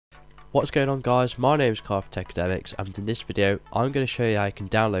What's going on, guys? My name is Scarlett from Techademics, and in this video I'm going to show you how you can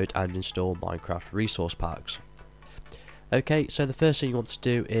download and install Minecraft resource packs. Okay, so the first thing you want to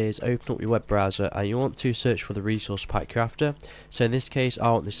do is open up your web browser and you want to search for the resource pack you're after. So in this case I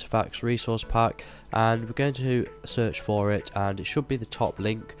want this Fax resource pack, and we're going to search for it, and it should be the top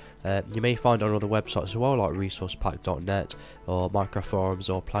link. You may find it on other websites as well, like resourcepack.net or Minecraft Forums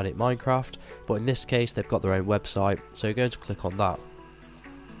or Planet Minecraft, but in this case they've got their own website, so you're going to click on that.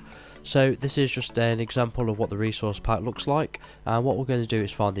 So this is just an example of what the resource pack looks like, and what we're going to do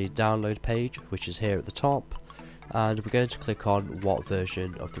is find the download page, which is here at the top, and we're going to click on what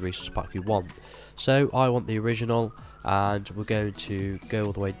version of the resource pack we want. So I want the original, and we're going to go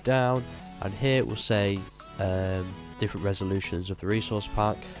all the way down, and here it will say different resolutions of the resource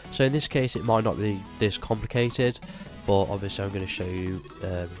pack. So in this case it might not be this complicated, but obviously I'm going to show you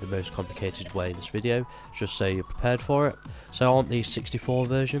the most complicated way in this video, just so you're prepared for it. So I want the 64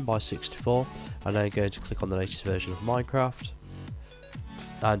 version by 64, and I'm going to click on the latest version of Minecraft,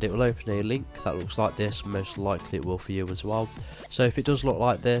 and it will open a link that looks like this. Most likely it will for you as well. So if it does look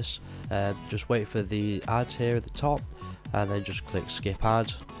like this, just wait for the ad here at the top, and then just click skip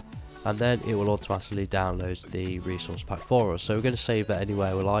ad, and then it will automatically download the resource pack for us. So we're going to save it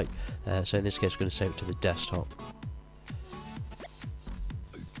anywhere we like, so in this case we're going to save it to the desktop.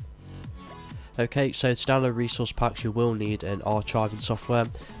 Okay, so to download resource packs you will need an archiving software.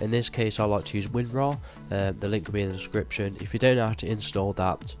 In this case I like to use WinRAR. The link will be in the description. If you don't know how to install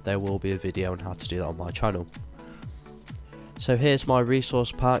that, there will be a video on how to do that on my channel. So here's my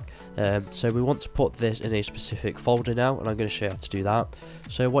resource pack. So we want to put this in a specific folder now, and I'm going to show you how to do that.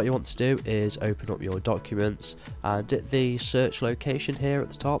 So what you want to do is open up your documents, and at the search location here at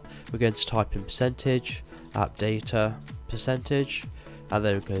the top we're going to type in percentage, app data, percentage, and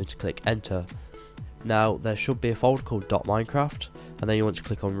then we're going to click enter. Now there should be a folder called .minecraft, and then you want to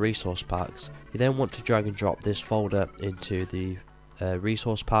click on resource packs. You then want to drag and drop this folder into the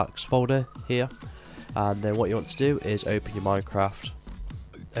resource packs folder here, and then what you want to do is open your Minecraft.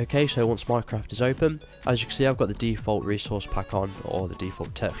 Okay, so once Minecraft is open, as you can see I've got the default resource pack on, or the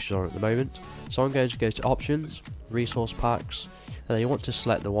default texture on at the moment. So I'm going to go to options, resource packs, and then you want to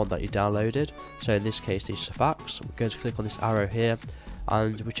select the one that you downloaded. So in this case the Fax. We're going to click on this arrow here,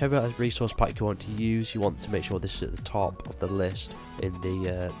 and whichever resource pack you want to use, you want to make sure this is at the top of the list in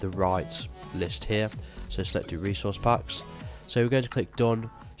the right list here. So select your resource packs. So we're going to click done.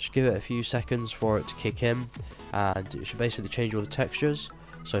 Just give it a few seconds for it to kick in, and it should basically change all the textures.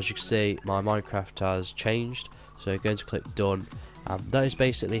 So as you can see my Minecraft has changed, so we're going to click done, and that is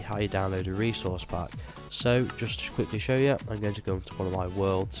basically how you download a resource pack. So just to quickly show you, I'm going to go into one of my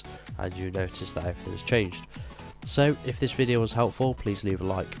worlds, and you notice that everything has changed. So if this video was helpful, please leave a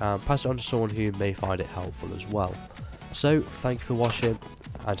like and pass it on to someone who may find it helpful as well. So thank you for watching,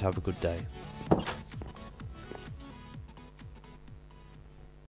 and have a good day.